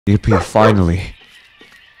Yippee, finally.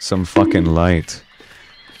 Some fucking light.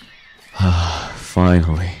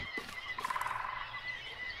 Finally.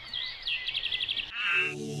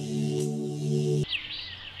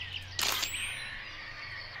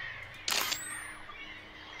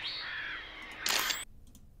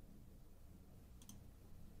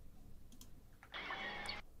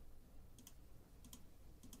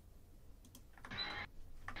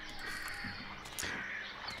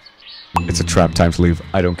 It's a trap, time to leave.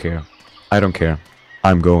 I don't care. I don't care.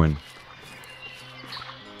 I'm going.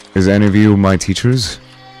 Is any of you my teachers?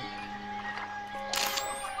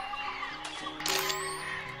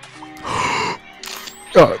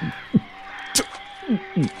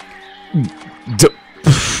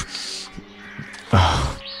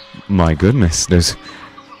 My goodness, there's...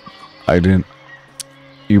 I didn't...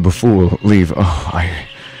 You buffool, leave. Oh,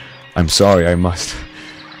 I'm sorry, I must...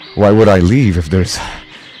 Why would I leave if there's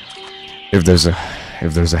a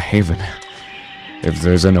haven, if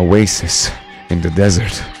there's an oasis in the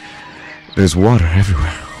desert, there's water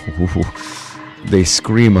everywhere. Ooh, they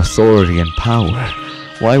scream authority and power.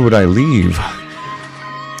 Why would I leave?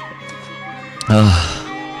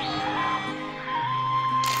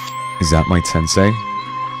 Is that my sensei?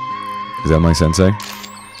 Is that my sensei?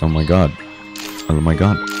 Oh my god. Oh my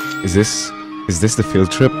god. Is this the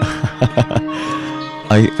field trip?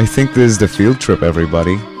 I think this is the field trip,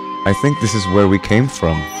 everybody. I think this is where we came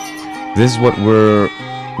from. This is what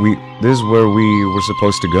this is where we were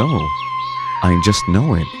supposed to go. I just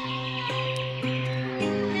know it.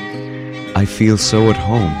 I feel so at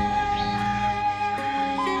home.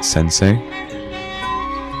 Sensei?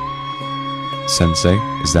 Sensei,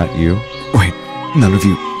 is that you? Wait, none of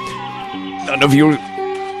you. None of you.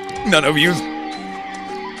 None of you.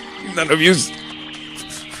 None of you.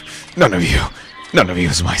 None of you. None of you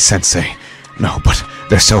is my sensei. No, but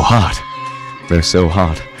they're so hot. They're so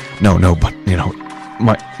hot. No, but, you know,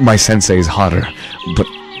 my sensei is hotter.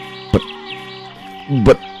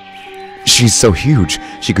 But she's so huge.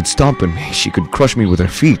 She could stomp on me. She could crush me with her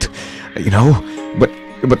feet. You know?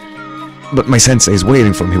 But my sensei is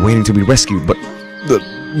waiting for me, waiting to be rescued. But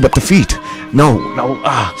the feet. No.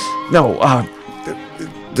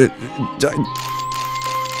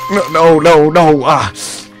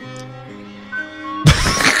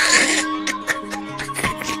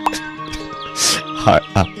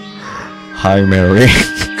 Hi, Mary.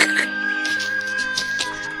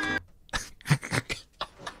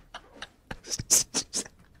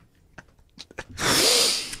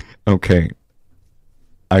 Okay.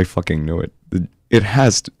 I fucking knew it. It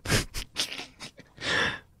has to...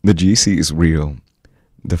 The GC is real.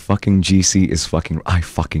 The fucking GC is fucking... I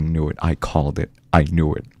fucking knew it. I called it. I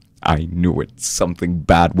knew it. I knew it. Something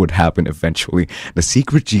bad would happen eventually. The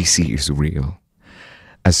secret GC is real.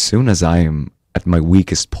 As soon as I am at my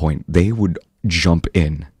weakest point, they would jump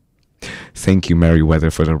in. Thank you, Merryweather,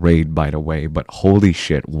 for the raid, by the way, but holy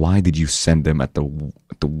shit, why did you send them at the...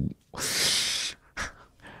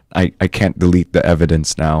 I can't delete the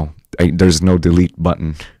evidence now. There's no delete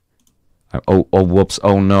button. Oh, whoops.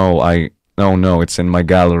 Oh, no. Oh, no. It's in my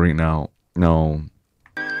gallery now. No.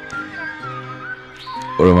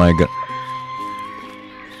 What am I gonna...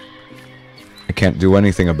 I can't do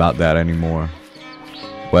anything about that anymore.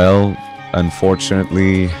 Well,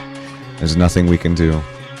 unfortunately, there's nothing we can do.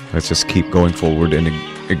 Let's just keep going forward and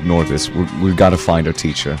ignore this. We've got to find our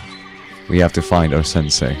teacher. We have to find our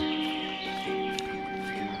sensei.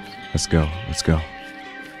 Let's go. Let's go.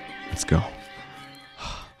 Let's go.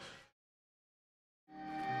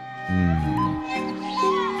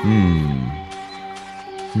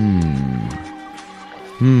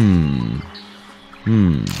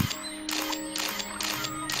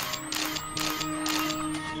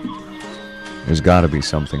 There's gotta be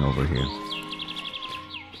something over here.